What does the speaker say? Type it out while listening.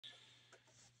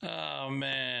Oh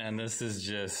man, this is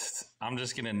just, I'm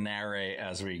just going to narrate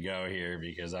as we go here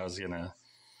because I was going to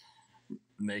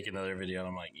make another video and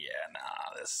I'm like, yeah,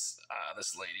 nah, this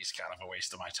lady's kind of a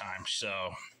waste of my time. So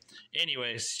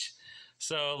anyways,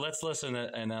 so let's listen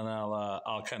and then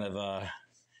I'll kind of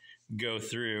go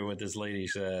through what this lady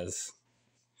says.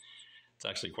 It's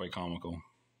actually quite comical.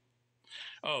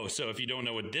 Oh, so if you don't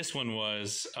know what this one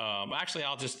was, actually,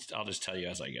 I'll just tell you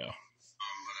as I go.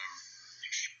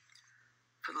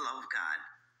 For the love of God,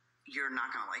 you're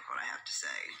not going to like what I have to say.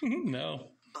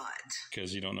 No. But.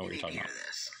 Because you don't know what you're talking about. Hear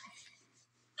this.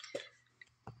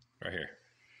 Right here.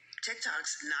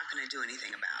 TikTok's not going to do anything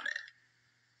about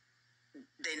it.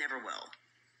 They never will.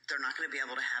 They're not going to be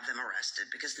able to have them arrested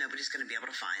because nobody's going to be able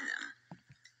to find them.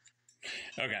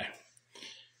 Okay.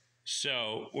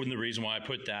 So, the reason why I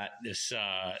put that, this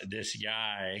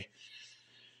guy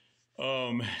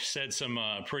said some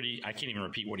pretty, I can't even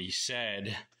repeat what he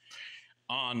said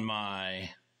on my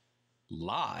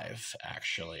live,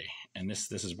 actually. And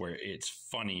this is where it's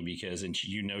funny because, and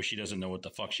she doesn't know what the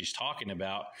fuck she's talking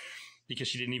about because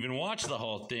she didn't even watch the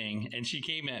whole thing. And she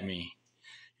came at me.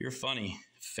 You're funny,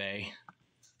 Faye.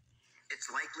 It's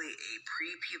likely a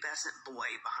prepubescent boy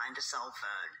behind a cell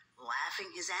phone laughing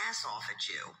his ass off at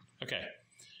you. Okay.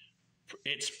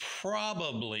 It's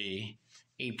probably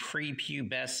a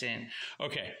prepubescent.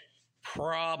 Okay.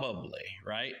 Probably,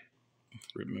 right?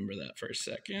 Remember that for a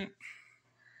second.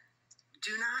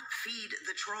 Do not feed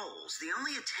the trolls. The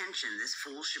only attention this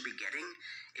fool should be getting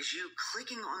is you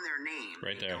clicking on their name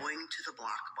right there. And going to the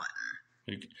block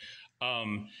button.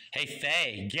 Hey,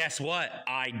 Faye, guess what?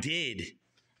 I did.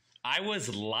 I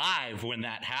was live when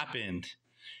that happened.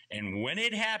 And when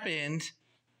it happened,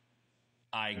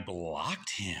 I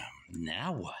blocked him.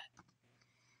 Now what?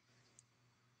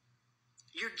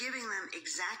 You're giving them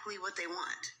exactly what they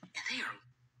want. And they are...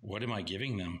 What am I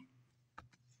giving them?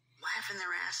 Laughing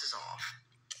their asses off.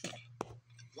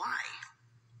 Why?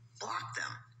 Block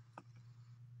them.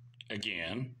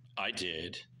 Again, I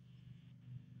did.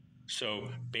 So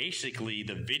basically,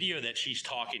 the video that she's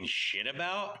talking shit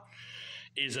about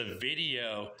is a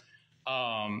video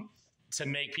to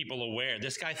make people aware.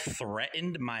 This guy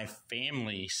threatened my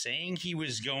family saying he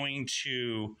was going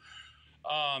to,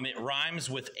 it rhymes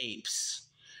with apes.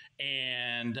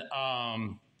 And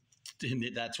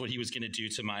that's what he was going to do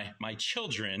to my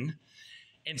children.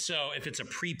 And so if it's a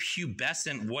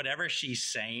prepubescent, whatever she's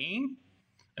saying,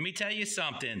 let me tell you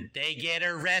something. They get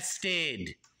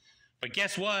arrested. But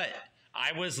guess what?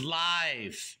 I was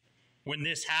live when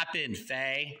this happened,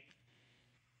 Faye.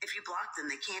 If you block them,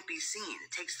 they can't be seen.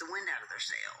 It takes the wind out of their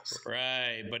sails.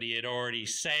 Right, but he had already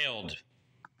sailed.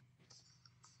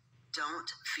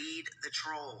 Don't feed the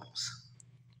trolls.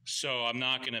 So I'm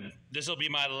not going to... This will be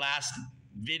my last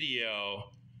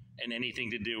video and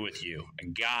anything to do with you. I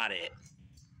got it.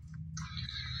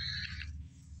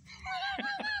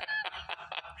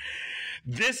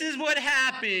 This is what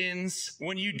happens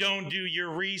when you don't do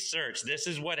your research. This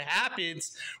is what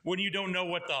happens when you don't know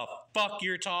what the fuck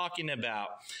you're talking about.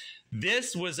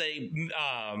 This was a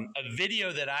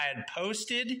video that I had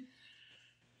posted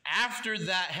after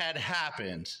that had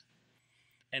happened.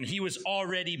 And he was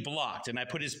already blocked. And I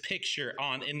put his picture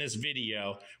on in this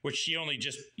video, which she only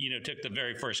just, took the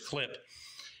very first clip.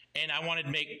 And I wanted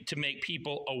to make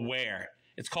people aware.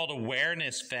 It's called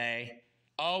awareness, Faye.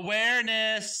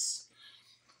 Awareness.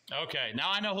 Okay, now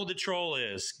I know who the troll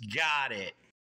is. Got it.